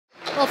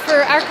Well,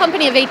 for our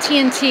company of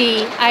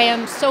AT&T, I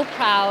am so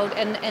proud,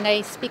 and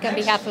I speak on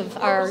behalf of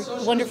our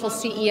wonderful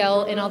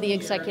CEO and all the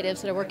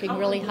executives that are working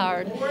really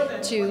hard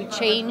to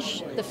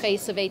change the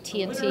face of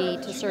AT&T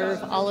to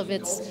serve all of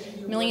its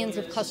millions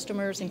of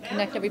customers and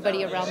connect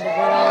everybody around the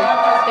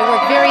world. They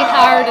work very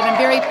hard, and I'm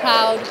very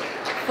proud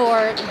for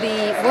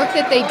the work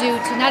that they do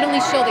to not only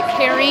show the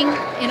caring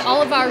in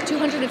all of our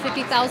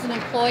 250,000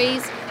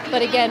 employees,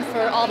 but again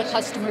for all the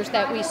customers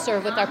that we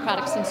serve with our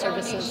products and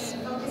services.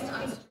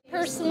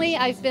 Personally,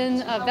 I've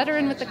been a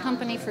veteran with the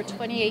company for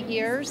 28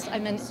 years.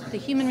 I'm in the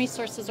Human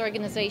Resources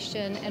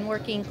Organization and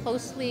working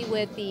closely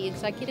with the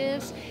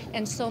executives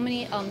and so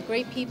many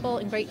great people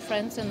and great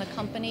friends in the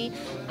company.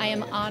 I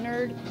am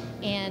honored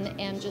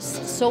and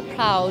just so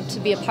proud to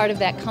be a part of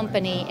that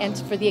company and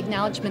for the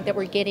acknowledgement that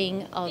we're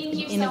getting of an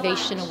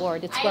Innovation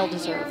Award. It's well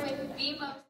deserved.